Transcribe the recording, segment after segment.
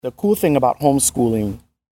the cool thing about homeschooling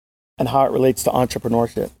and how it relates to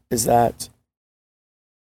entrepreneurship is that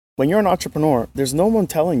when you're an entrepreneur, there's no one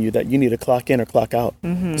telling you that you need to clock in or clock out.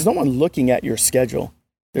 There's no one looking at your schedule.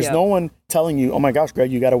 There's no one telling you, oh my gosh,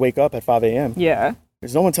 Greg, you got to wake up at 5 a.m. Yeah.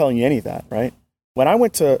 There's no one telling you any of that, right? When I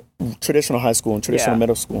went to traditional high school and traditional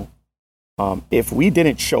middle school, if we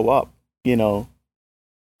didn't show up,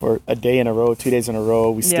 for a day in a row, 2 days in a row,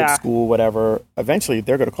 we skipped school, whatever, eventually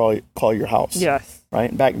they're going to call your house. Yes.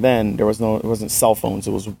 Right? Back then, it wasn't cell phones.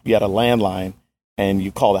 You had a landline and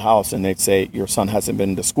you call the house and they'd say your son hasn't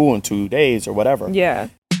been to school in 2 days or whatever. Yeah.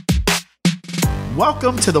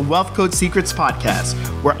 Welcome to the Wealth Code Secrets podcast,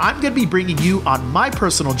 where I'm going to be bringing you on my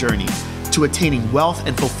personal journey to attaining wealth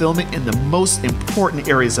and fulfillment in the most important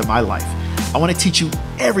areas of my life. I want to teach you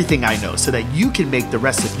everything I know so that you can make the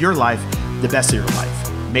rest of your life the best of your life.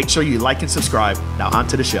 Make sure you like and subscribe. Now on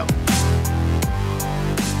to the show.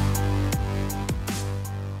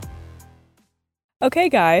 Okay,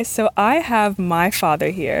 guys, so I have my father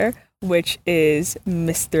here, which is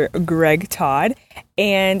Mr. Greg Todd.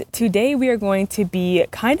 And today we are going to be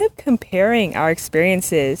kind of comparing our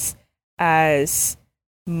experiences as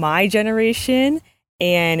my generation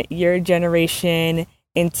and your generation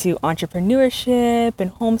into entrepreneurship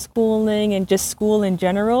and homeschooling and just school in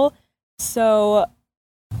general. So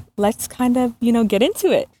let's kind of, get into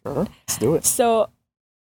it. Sure, let's do it. So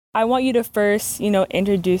I want you to first,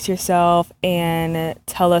 introduce yourself and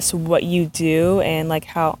tell us what you do and like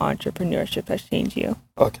how entrepreneurship has changed you.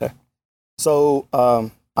 Okay. So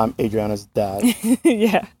I'm Adriana's dad.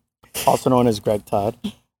 Yeah. Also known as Greg Todd.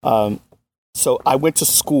 So I went to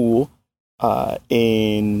school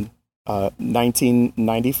in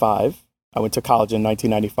 1995. I went to college in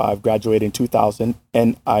 1995, graduated in 2000,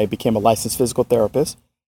 and I became a licensed physical therapist.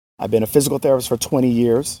 I've been a physical therapist for 20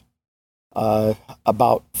 years.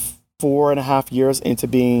 About 4.5 years into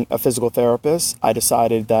being a physical therapist, I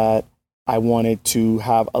decided that I wanted to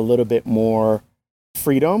have a little bit more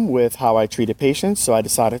freedom with how I treated patients. So I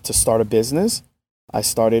decided to start a business. I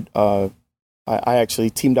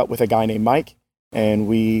actually teamed up with a guy named Mike, and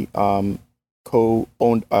we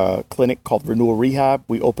co-owned a clinic called Renewal Rehab.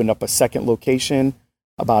 We opened up a second location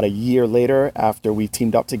about a year later after we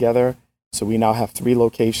teamed up together. So we now have 3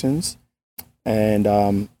 locations.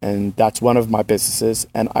 And that's one of my businesses.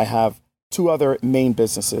 And I have 2 other main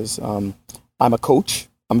businesses. I'm a coach.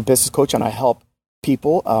 I'm a business coach, and I help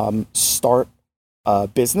people start a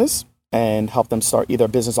business and help them start either a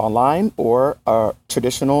business online or a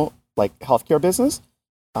traditional like healthcare business.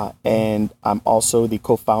 And I'm also the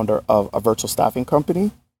co-founder of a virtual staffing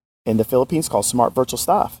company in the Philippines called Smart Virtual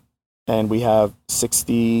Staff. And we have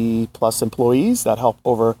 60 plus employees that help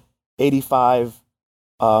over 85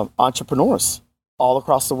 entrepreneurs all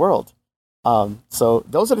across the world. So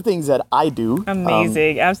those are the things that I do.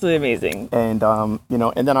 Amazing. Absolutely amazing. And,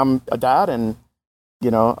 and then I'm a dad and,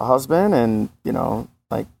 a husband and,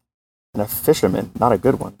 and a fisherman, not a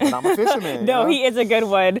good one, but I'm a fisherman. No, he is a good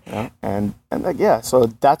one. So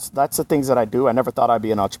that's the things that I do. I never thought I'd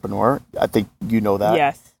be an entrepreneur. I think you know that.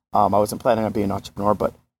 Yes. I wasn't planning on being an entrepreneur,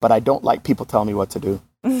 but I don't like people telling me what to do.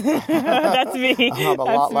 That's me. That's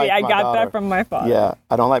me. I got that from my father. Yeah,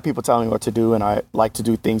 I don't like people telling me what to do, and I like to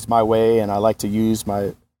do things my way, and I like to use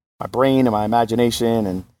my brain and my imagination,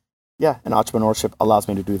 and entrepreneurship allows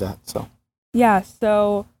me to do that. So yeah.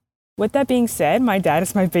 So with that being said, my dad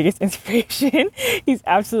is my biggest inspiration. He's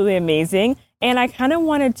absolutely amazing, and I kind of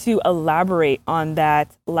wanted to elaborate on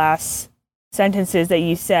that last sentences that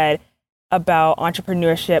you said about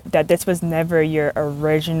entrepreneurship, that this was never your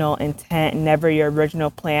original intent, never your original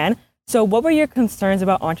plan. So what were your concerns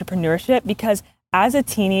about entrepreneurship? Because as a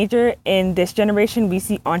teenager in this generation, we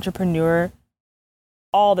see entrepreneur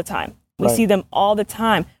all the time. We see them all the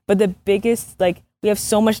time. But the biggest, we have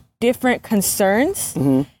so much different concerns.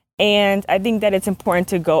 Mm-hmm. And I think that it's important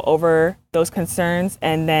to go over those concerns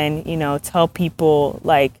and then, tell people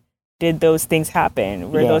did those things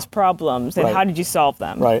happen? Were those problems? And how did you solve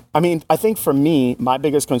them? Right. I mean, I think for me, my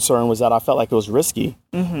biggest concern was that I felt like it was risky,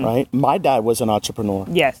 right? My dad was an entrepreneur.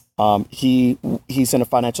 Yes. He's in a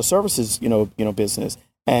financial services, business.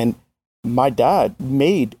 And my dad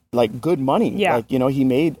made good money. Yeah. He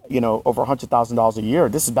made, over $100,000 a year.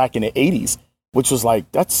 This is back in the 80s, which was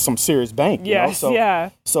that's some serious bank. Yes.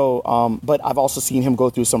 So, but I've also seen him go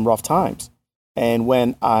through some rough times. And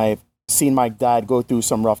when I've seen my dad go through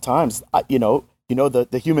some rough times,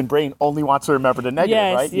 the human brain only wants to remember the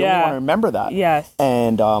negative, right? You only want to remember that. Yes.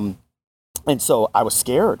 And so I was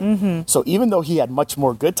scared. Mm-hmm. So even though he had much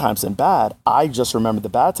more good times than bad, I just remembered the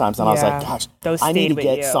bad times. And I was like, gosh, I need to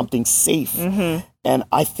get something safe. Mm-hmm. And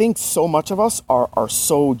I think so much of us are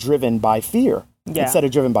so driven by fear. Yeah. instead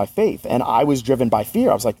of driven by faith. And I was driven by fear.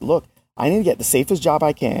 I was like, look, I need to get the safest job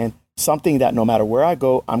I can, something that no matter where I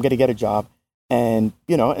go, I'm going to get a job. And,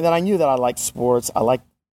 you know, and then I knew that I liked sports. I liked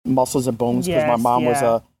muscles and bones because my mom was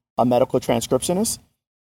a medical transcriptionist.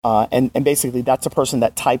 And basically that's a person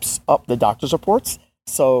that types up the doctor's reports.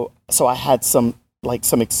 So I had some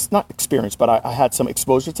not experience, but I had some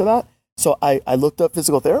exposure to that. So I looked up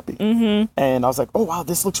physical therapy and I was like, oh, wow,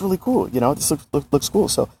 this looks really cool. You know, this looks cool.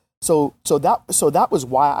 So that was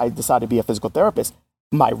why I decided to be a physical therapist.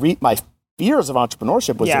 My fears of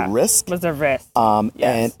entrepreneurship was a risk.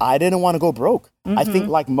 And I didn't want to go broke. I think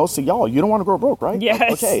like most of y'all, you don't want to go broke, right? Yes.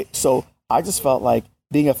 Like, okay. So I just felt like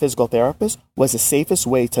being a physical therapist was the safest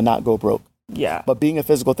way to not go broke. Yeah. But being a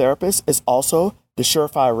physical therapist is also the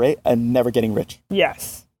surefire rate and never getting rich.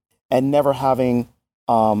 Yes. And never having,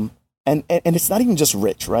 and it's not even just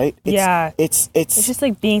rich, right? It's just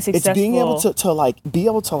like being successful. It's being able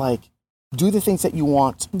to do the things that you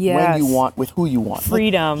want when you want with who you want.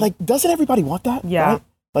 Freedom. Like doesn't everybody want that? Yeah. Right?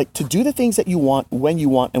 Like to do the things that you want when you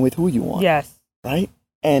want and with who you want. Yes. Right.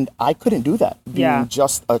 And I couldn't do that being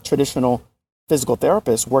just a traditional physical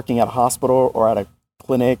therapist working at a hospital or at a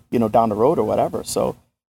clinic, you know, down the road or whatever. So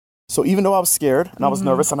even though I was scared and I was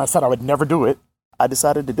nervous and I said I would never do it, I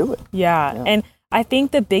decided to do it. Yeah. And I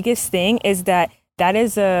think the biggest thing is that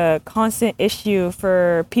is a constant issue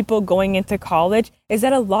for people going into college, is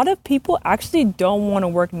that a lot of people actually don't want to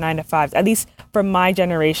work 9 to 5s, at least for my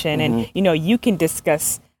generation. And, you know, you can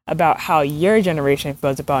discuss about how your generation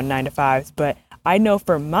feels about 9 to 5s. But I know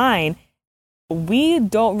for mine, we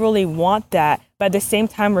don't really want that. But at the same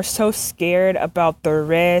time, we're so scared about the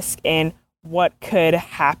risk and what could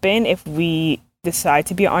happen if we decide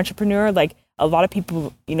to be an entrepreneur. Like, a lot of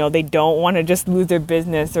people, you know, they don't want to just lose their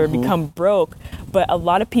business or become broke. But a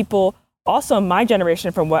lot of people, also in my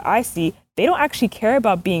generation, from what I see, they don't actually care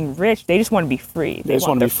about being rich. They just want to be free. They just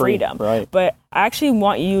want their freedom. Right. But I actually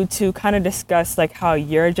want you to kind of discuss like how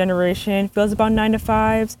your generation feels about 9 to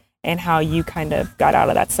 5s and how you kind of got out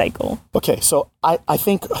of that cycle. Okay. So I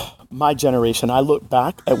think my generation, I look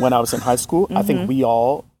back at when I was in high school, I think we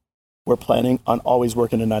all were planning on always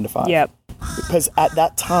working a 9 to 5. Yep. Because at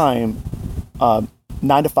that time, 9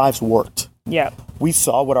 to 5s worked. Yeah. We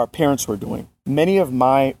saw what our parents were doing. Many of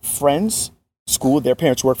my friends, their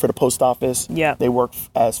parents worked for the post office. Yeah. They worked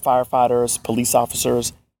as firefighters, police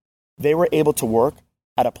officers. They were able to work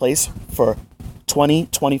at a place for 20,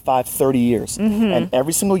 25, 30 years. And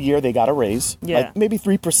every single year they got a raise, like maybe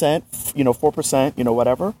 3%, you know, 4%, you know,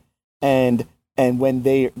 whatever. And when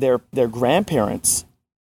their grandparents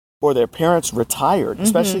or their parents retired,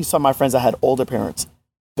 especially some of my friends that had older parents,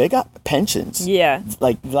 they got pensions. Yeah.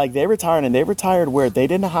 Like they retired, and they retired where they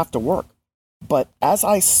didn't have to work. But as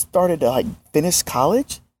I started to like finish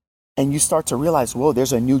college, and you start to realize, whoa,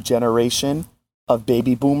 there's a new generation of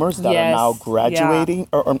baby boomers that are now graduating,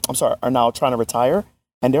 or are now trying to retire.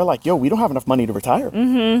 And they're like, yo, we don't have enough money to retire.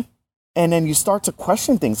 And then you start to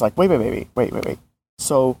question things like, wait.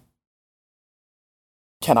 So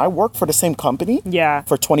can I work for the same company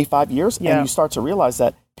for 25 years? And you start to realize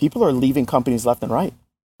that people are leaving companies left and right.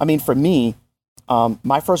 I mean, for me,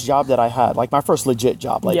 my first job that I had, like my first legit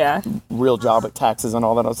job, like real job with taxes and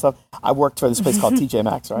all that other stuff, I worked for this place called TJ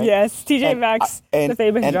Maxx, right? Yes, TJ Maxx, the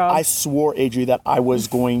famous job. And I swore, Adri, that I was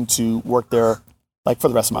going to work there like for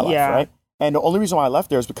the rest of my life, right? And the only reason why I left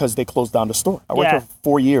there is because they closed down the store. I worked there for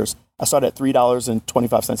 4 years. I started at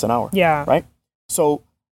 $3.25 an hour, right? So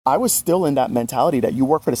I was still in that mentality that you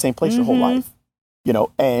work for the same place your whole life, you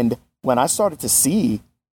know? And when I started to see,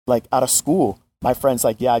 like out of school, my friends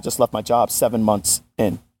like, I just left my job 7 months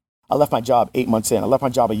in. I left my job 8 months in. I left my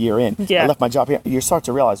job a year in. I left my job here. You start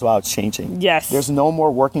to realize, wow, it's changing. Yes. There's no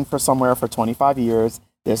more working for somewhere for 25 years.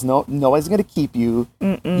 There's nobody's going to keep you.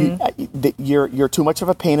 You're too much of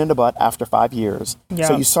a pain in the butt after 5 years.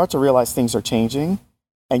 So you start to realize things are changing,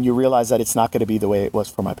 and you realize that it's not going to be the way it was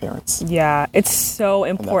for my parents. Yeah, it's so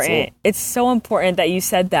important. It's so important that you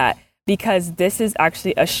said that, because this is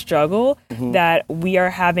actually a struggle that we are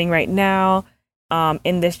having right now.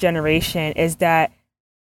 In this generation, is that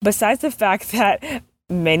besides the fact that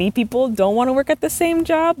many people don't want to work at the same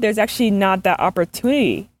job, there's actually not that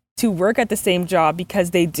opportunity to work at the same job,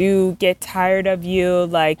 because they do get tired of you.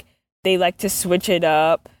 Like, they like to switch it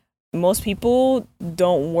up. Most people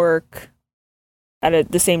don't work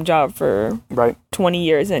at the same job for 20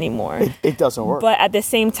 years anymore. It doesn't work. But at the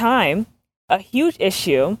same time, a huge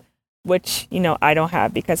issue, which, you know, I don't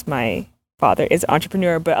have because my father is an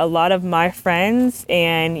entrepreneur, but a lot of my friends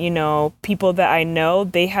and, you know, people that I know,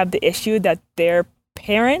 they have the issue that their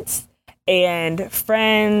parents and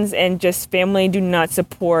friends and just family do not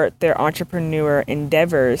support their entrepreneur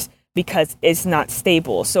endeavors, because it's not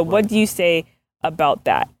stable. So what do you say about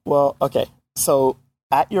that? Well, okay. So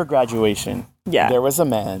at your graduation, there was a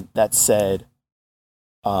man that said,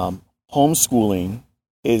 homeschooling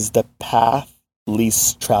is the path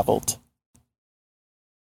least traveled.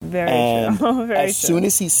 Very true. Very as soon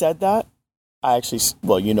as he said that, I actually,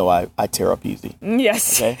 I tear up easy.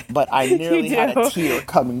 Yes. Okay. But I nearly had a tear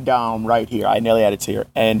coming down right here. I nearly had a tear.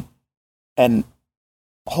 And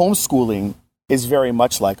homeschooling is very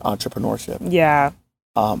much like entrepreneurship. Yeah.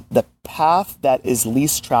 The path that is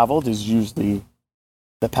least traveled is usually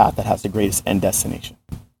the path that has the greatest end destination.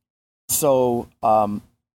 So,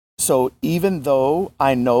 so even though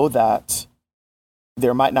I know that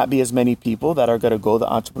there might not be as many people that are going to go the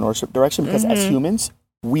entrepreneurship direction, because as humans,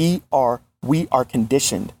 we are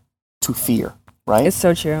conditioned to fear, right? It's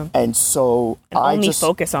so true. And so I only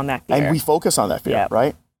focus on that fear. And we focus on that fear,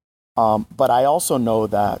 right? But I also know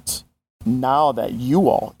that now that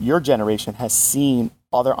your generation has seen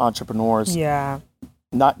other entrepreneurs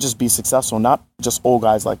not just be successful, not just old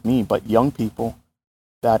guys like me, but young people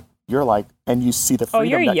that you're like, and you see the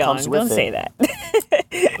freedom that comes with it. Don't say that.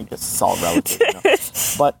 I guess it's all relative.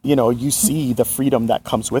 But, you see the freedom that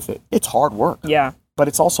comes with it. It's hard work. Yeah. But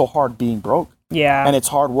it's also hard being broke. Yeah. And it's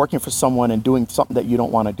hard working for someone and doing something that you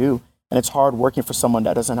don't want to do. And it's hard working for someone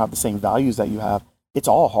that doesn't have the same values that you have. It's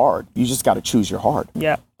all hard. You just got to choose your hard.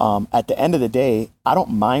 Yeah. At the end of the day, I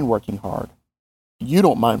don't mind working hard. You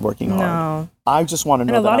don't mind working hard. No. I just want to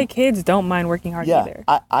know that a lot of kids don't mind working hard either.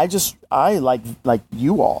 I like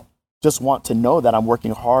you all just want to know that I'm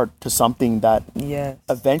working hard to something that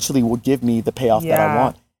eventually will give me the payoff that I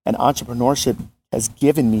want. And entrepreneurship has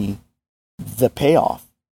given me the payoff.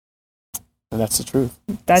 And that's the truth.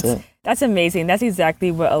 That's amazing. That's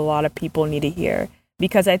exactly what a lot of people need to hear.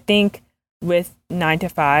 Because I think with 9 to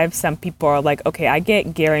 5, some people are like, okay, I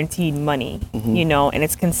get guaranteed money, and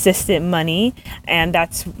it's consistent money, and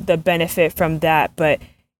that's the benefit from that. But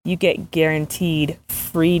you get guaranteed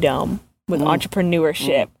freedom with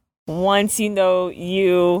entrepreneurship. Once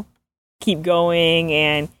you keep going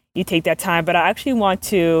and you take that time. But I actually want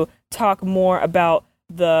to talk more about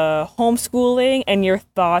the homeschooling and your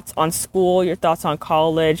thoughts on school, your thoughts on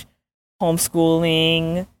college,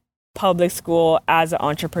 homeschooling, public school as an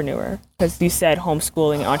entrepreneur. Because you said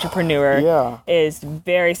homeschooling entrepreneur is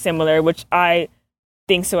very similar, which I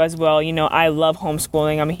think so as well. I love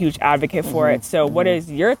homeschooling. I'm a huge advocate for it. So what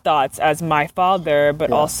is your thoughts as my father,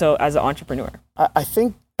 but also as an entrepreneur? I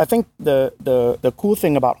think the cool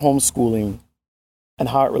thing about homeschooling and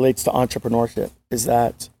how it relates to entrepreneurship is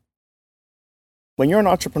that when you're an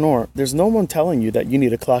entrepreneur, there's no one telling you that you need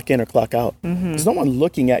to clock in or clock out. There's no one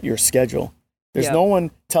looking at your schedule. There's no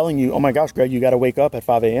one telling you, oh my gosh, Greg, you got to wake up at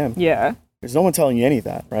 5 a.m. Yeah. There's no one telling you any of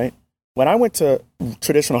that, right? When I went to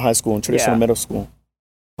traditional high school and traditional middle school,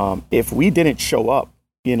 if we didn't show up,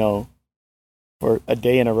 for a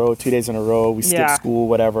day in a row, 2 days in a row, we skipped school,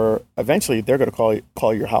 whatever, eventually they're going to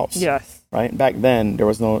call your house. Yes. Right? Back then, it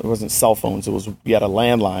wasn't cell phones. You had a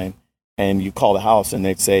landline and you call the house and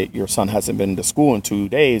they'd say your son hasn't been to school in 2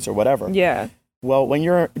 days or whatever. Yeah. Well, when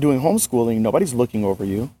you're doing homeschooling, nobody's looking over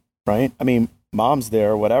you, right? I mean, mom's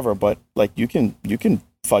there or whatever, but like you can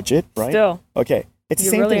fudge it, right? Still. Okay. It's the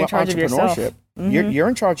same thing with entrepreneurship. You're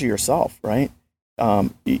in charge of yourself, right?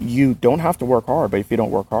 You don't have to work hard, but if you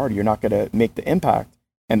don't work hard, you're not going to make the impact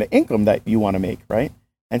and the income that you want to make, right?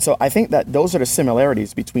 And so I think that those are the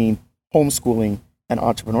similarities between homeschooling and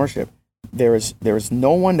entrepreneurship. There is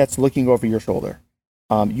no one that's looking over your shoulder.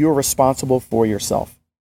 You're responsible for yourself.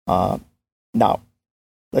 Now,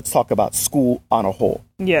 let's talk about school on a whole.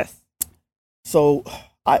 Yes. So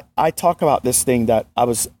I talk about this thing that I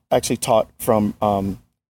was actually taught from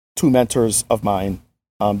two mentors of mine.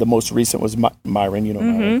 The most recent was Myron,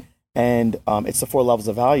 Myron. And it's the 4 levels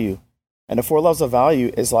of value. And the 4 levels of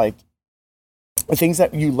value is like the things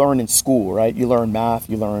that you learn in school, right? You learn math,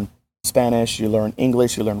 you learn Spanish, you learn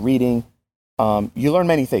English, you learn reading. You learn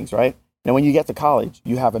many things, right? And when you get to college,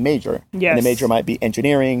 you have a major. Yes. And the major might be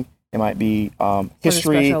engineering, it might be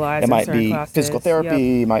history, it might be classes. physical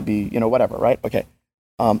therapy, it might be, whatever, right? Okay.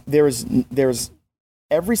 There's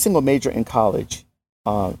every single major in college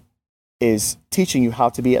is teaching you how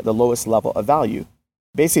to be at the lowest level of value.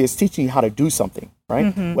 Basically, it's teaching you how to do something,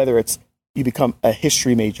 right? Whether it's you become a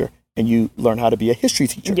history major and you learn how to be a history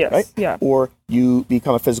teacher, right? Yeah. Or you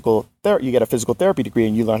become you get a physical therapy degree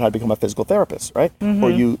and you learn how to become a physical therapist, right? Or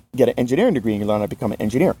you get an engineering degree and you learn how to become an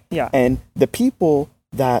engineer. Yeah. And the people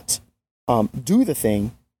that do the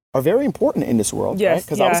thing are very important in this world, right?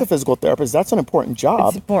 Because I was a physical therapist. That's an important job.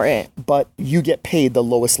 It's important. But you get paid the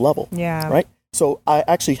lowest level. Yeah. Right? So I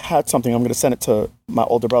actually had something. I'm going to send it to my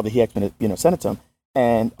older brother. He actually, sent it to him.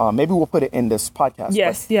 and maybe we'll put it in this podcast.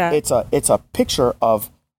 Yes, yeah. It's a picture of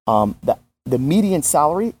the median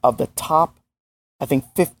salary of the top, I think,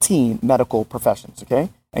 15 medical professions. Okay,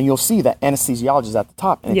 and you'll see that anesthesiologist is at the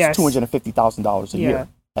top, and it's $250,000 a year.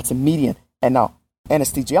 That's a median. And now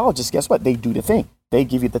anesthesiologists, guess what? They do the thing. They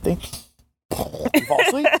give you the thing. You fall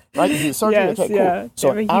asleep, right? You do the surgery. Yes, okay, cool. yeah.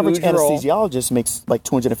 So an average anesthesiologist makes like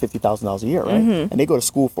 $250,000 a year, right? And they go to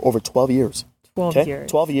school for over 12 years.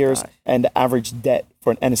 12 years, Gosh. And the average debt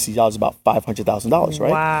for an anesthesiologist is about $500,000,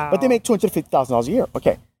 right? Wow. But they make $250,000 a year.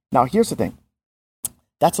 Okay, now here's the thing.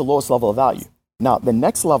 That's the lowest level of value. Now, the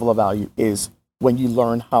next level of value is when you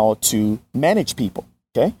learn how to manage people,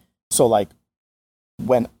 okay? So like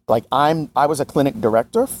when like I was a clinic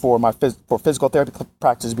director for my physical therapy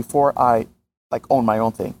practice before I like owned my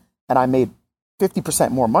own thing, and I made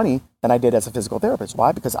 50% more money than I did as a physical therapist.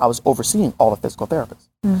 Why? Because I was overseeing all the physical therapists.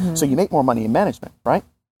 So you make more money in management, right?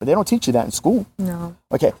 But they don't teach you that in school. No.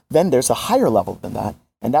 Okay, then there's a higher level than that,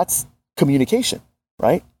 and that's communication,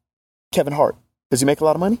 right? Kevin Hart, does he make a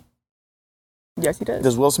lot of money? Yes, he does.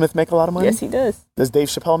 Does Will Smith make a lot of money? Yes, he does. Does Dave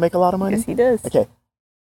Chappelle make a lot of money? Yes, he does. Okay,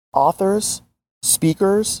 authors,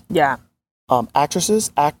 speakers, Yeah.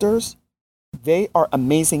 actresses, actors, they are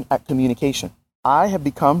amazing at communication. I have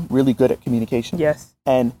become really good at communication. Yes.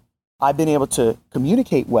 And I've been able to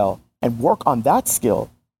communicate well and work on that skill.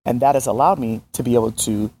 And that has allowed me to be able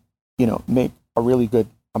to, make a really good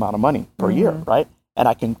amount of money per year, right? And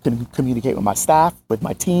I can communicate with my staff, with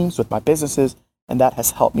my teams, with my businesses. And that has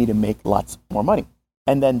helped me to make lots more money.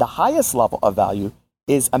 And then the highest level of value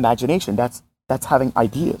is imagination. That's having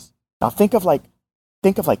ideas. Now think of like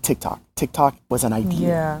TikTok. TikTok was an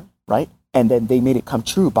idea, right? And then they made it come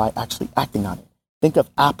true by actually acting on it. Think of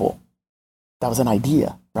Apple. That was an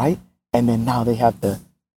idea, right? And then now they have the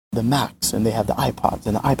Macs, and they have the iPods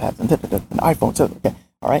and the iPads and the iPhones. Okay,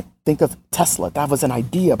 all right. Think of Tesla. That was an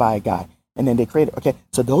idea by a guy, and then they created. Okay,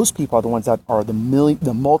 so those people are the ones that are the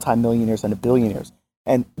multimillionaires and the billionaires.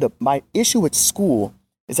 And my issue with school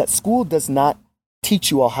is that school does not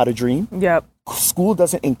teach you all how to dream. Yep. School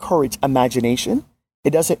doesn't encourage imagination.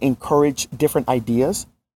 It doesn't encourage different ideas,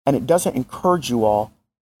 and it doesn't encourage you all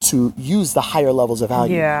to use the higher levels of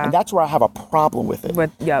value. Yeah. And that's where I have a problem with it.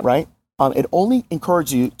 Right? It only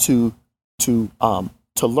encourages you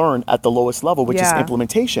to learn at the lowest level, which is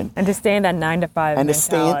implementation. And to stay in that 9 to 5 and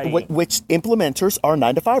mentality. to stay in, which implementers are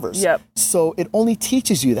 9 to 5ers. Yep. So it only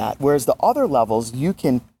teaches you that. Whereas the other levels, you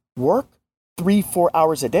can work 3-4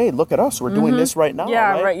 hours a day. Look at us. We're doing this right now.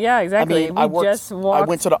 Yeah, right. Yeah, exactly. I mean, I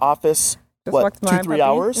went to the office, 2-3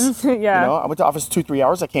 hours? Yeah. I went to the office 2-3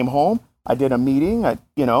 hours. I came home. I did a meeting.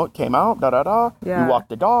 Came out, Yeah. We walked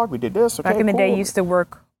the dog. We did this. Okay, Back in the day, you used to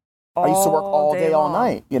work all day. I used to work all day, all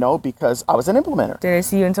night, because I was an implementer. Did I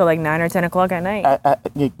see you until like 9 or 10 o'clock at night?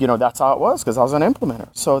 That's how it was, because I was an implementer.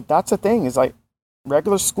 So that's the thing, is like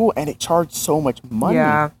regular school, and it charged so much money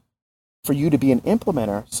for you to be an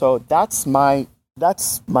implementer. So that's my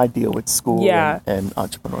deal with school and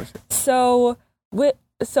entrepreneurship. So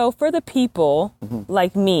for the people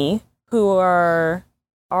like me who are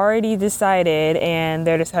already decided and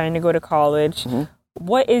they're deciding to go to college,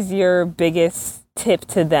 what is your biggest tip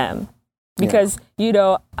to them? Because,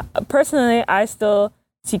 personally, I still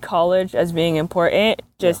see college as being important,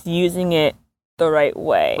 just using it the right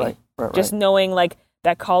way. Right. Just knowing like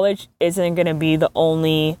that college isn't going to be the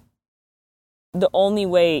only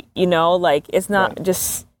way, like it's not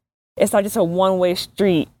just a one-way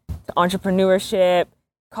street to entrepreneurship.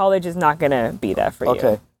 College is not going to be that for you.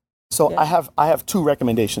 Okay. So I have 2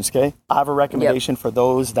 recommendations, okay? I have a recommendation for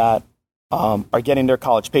those that are getting their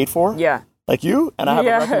college paid for. Yeah. Like you, and I have a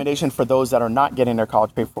recommendation for those that are not getting their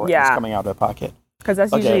college paid for. Yeah. It's coming out of their pocket. Because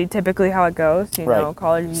that's usually typically how it goes.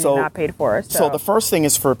 College is not paid for. So the first thing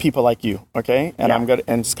is for people like you, okay? And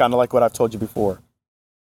and it's kind of like what I've told you before.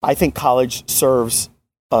 I think college serves,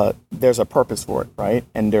 there's a purpose for it, right?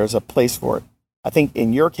 And there's a place for it. I think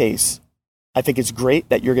in your case, I think it's great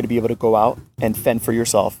that you're going to be able to go out and fend for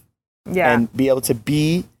yourself. Yeah. And be able to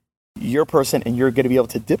be your person, and you're going to be able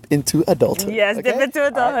to dip into adulthood. Yes, dip into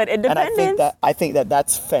adulthood. Independence. And I think that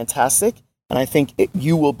that's fantastic. And I think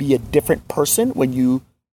you will be a different person when you,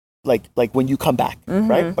 like when you come back,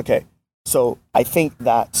 right? Okay. So I think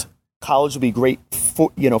that college will be great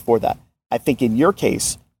for that. I think in your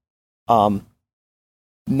case,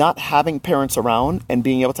 not having parents around and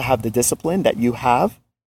being able to have the discipline that you have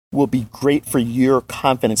will be great for your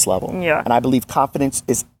confidence level. Yeah. And I believe confidence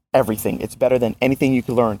is everything. It's better than anything you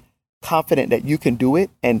can learn. Confident that you can do it.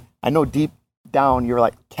 And I know deep down you're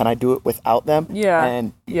like, can I do it without them? Yeah.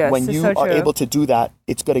 And when you are able to do that,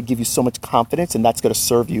 it's going to give you so much confidence, and that's going to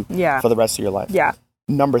serve you for the rest of your life. Yeah.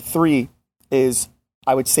 Number 3 is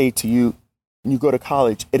I would say to you, when you go to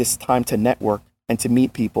college, it is time to network and to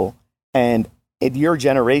meet people. And in your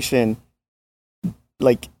generation,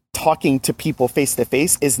 like talking to people face to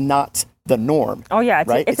face is not the norm. Oh yeah,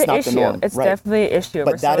 right? It's an not issue. The norm. It's right. definitely an issue.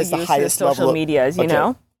 But that is the highest level social medias, you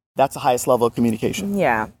know? That's the highest level of communication.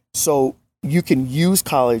 Yeah. So you can use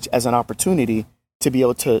college as an opportunity to be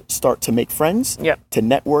able to start to make friends, to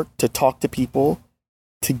network, to talk to people,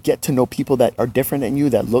 to get to know people that are different than you,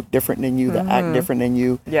 that look different than you, that act different than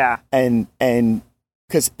you. Yeah. And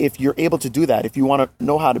because if you're able to do that, if you want to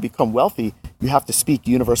know how to become wealthy, you have to speak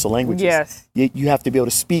universal languages. Yes. You have to be able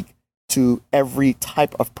to speak to every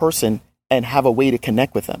type of person and have a way to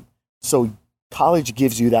connect with them. So college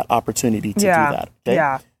gives you that opportunity to do that. Okay?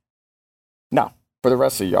 Yeah. Now, for the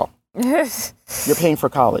rest of y'all, you're paying for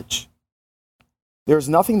college. There's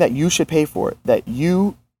nothing that you should pay for it that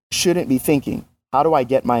you shouldn't be thinking, how do I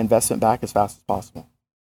get my investment back as fast as possible?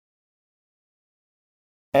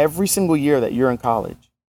 Every single year that you're in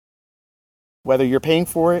college, whether you're paying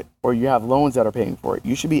for it or you have loans that are paying for it,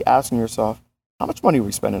 you should be asking yourself, how much money are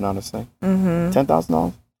we spending on this thing?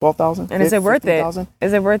 $10,000? $12,000? And is it worth it?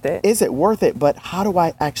 Is it worth it? Is it worth it? But how do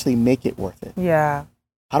I actually make it worth it? Yeah.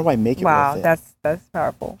 How do I make it worth it? Wow, that's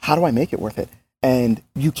powerful. How do I make it worth it? And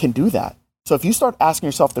you can do that. So if you start asking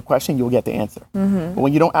yourself the question, you'll get the answer. But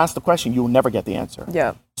when you don't ask the question, you'll never get the answer.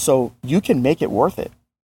 Yeah. So you can make it worth it.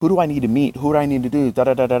 Who do I need to meet? Who do I need to do?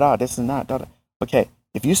 Da-da-da-da-da, this and that. Da-da. Okay,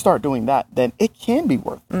 if you start doing that, then it can be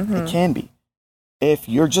worth it. It can be. If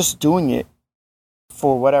you're just doing it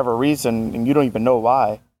for whatever reason and you don't even know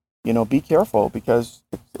why, be careful because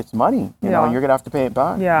it's money, you know, and you're going to have to pay it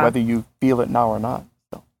back, whether you feel it now or not.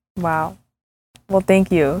 So. Wow. Well,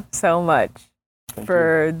 thank you so much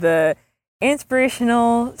for the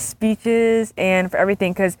inspirational speeches and for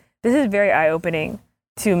everything, because this is very eye-opening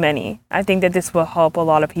to many. I think that this will help a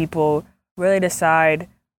lot of people really decide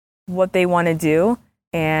what they want to do.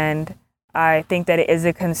 And I think that it is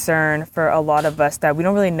a concern for a lot of us that we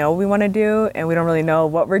don't really know what we want to do and we don't really know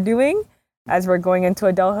what we're doing as we're going into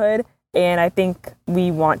adulthood. And I think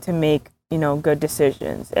we want to make, good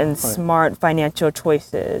decisions and smart financial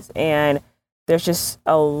choices. And there's just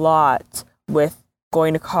a lot with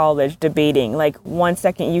going to college, debating, like 1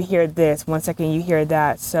 second you hear this, 1 second you hear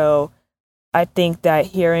that. So I think that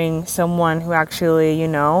hearing someone who actually,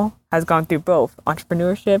 has gone through both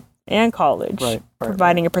entrepreneurship and college,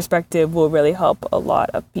 providing a perspective will really help a lot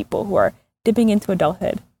of people who are dipping into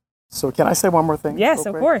adulthood. So can I say one more thing? Yes,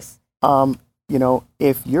 of course.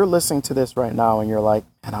 If you're listening to this right now and you're like,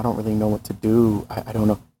 man, I don't really know what to do. I don't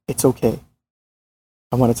know. It's okay.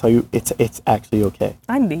 I want to tell you, it's actually okay.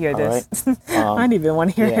 I need to hear this. Right? I don't even want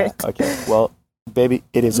to hear it. Okay. Well, baby,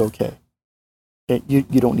 it is okay. You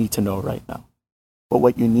don't need to know right now. But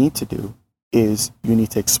what you need to do is you need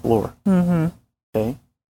to explore. Okay?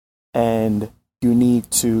 And you need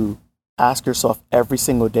to ask yourself every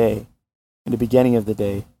single day, in the beginning of the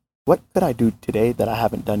day, what could I do today that I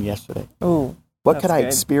haven't done yesterday? Ooh, what could I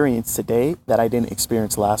experience today that I didn't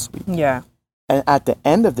experience last week? Yeah. And at the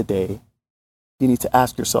end of the day, you need to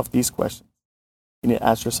ask yourself these questions. You need to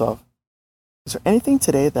ask yourself, is there anything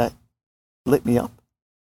today that lit me up?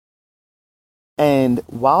 And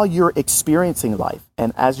while you're experiencing life,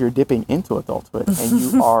 and as you're dipping into adulthood,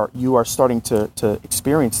 and you are starting to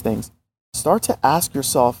experience things, start to ask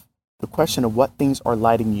yourself the question of what things are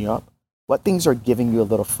lighting you up, what things are giving you a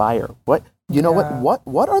little fire. What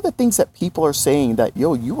are the things that people are saying that,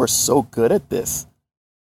 you are so good at this?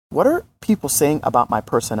 What are people saying about my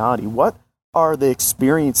personality? What are the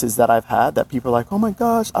experiences that I've had that people are like, oh my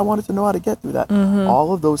gosh, I wanted to know how to get through that.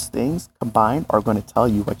 All of those things combined are going to tell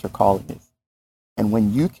you what your calling is. And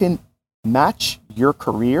when you can match your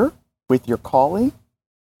career with your calling,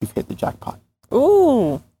 you've hit the jackpot.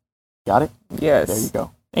 Ooh. Got it? Yes. There you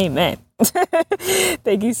go. Amen.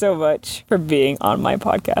 Thank you so much for being on my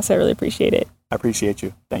podcast. I really appreciate it. I appreciate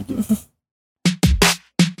you. Thank you.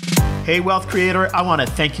 Hey, Wealth Creator, I want to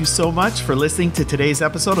thank you so much for listening to today's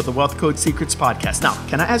episode of the Wealth Code Secrets podcast. Now,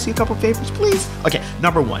 can I ask you a couple favors, please? Okay,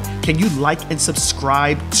 number one, can you like and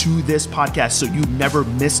subscribe to this podcast so you never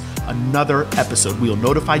miss another episode? We'll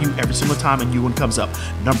notify you every single time a new one comes up.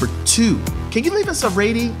 Number two, can you leave us a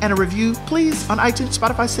rating and a review, please, on iTunes,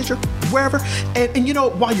 Spotify, Stitcher, wherever? And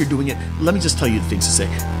while you're doing it, let me just tell you the things to say.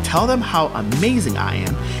 Tell them how amazing I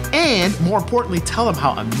am, and more importantly, tell them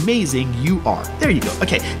how amazing you are. There you go.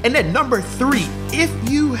 Okay, and then number three, if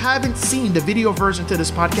you haven't seen the video version to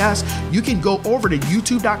this podcast, you can go over to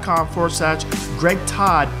youtube.com/Greg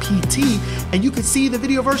Todd PT, and you can see the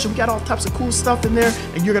video version. We got all types of cool stuff in there,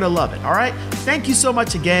 and you're going to love it. All right. Thank you so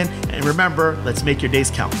much again. And remember, let's make your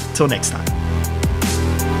days count. Till next time.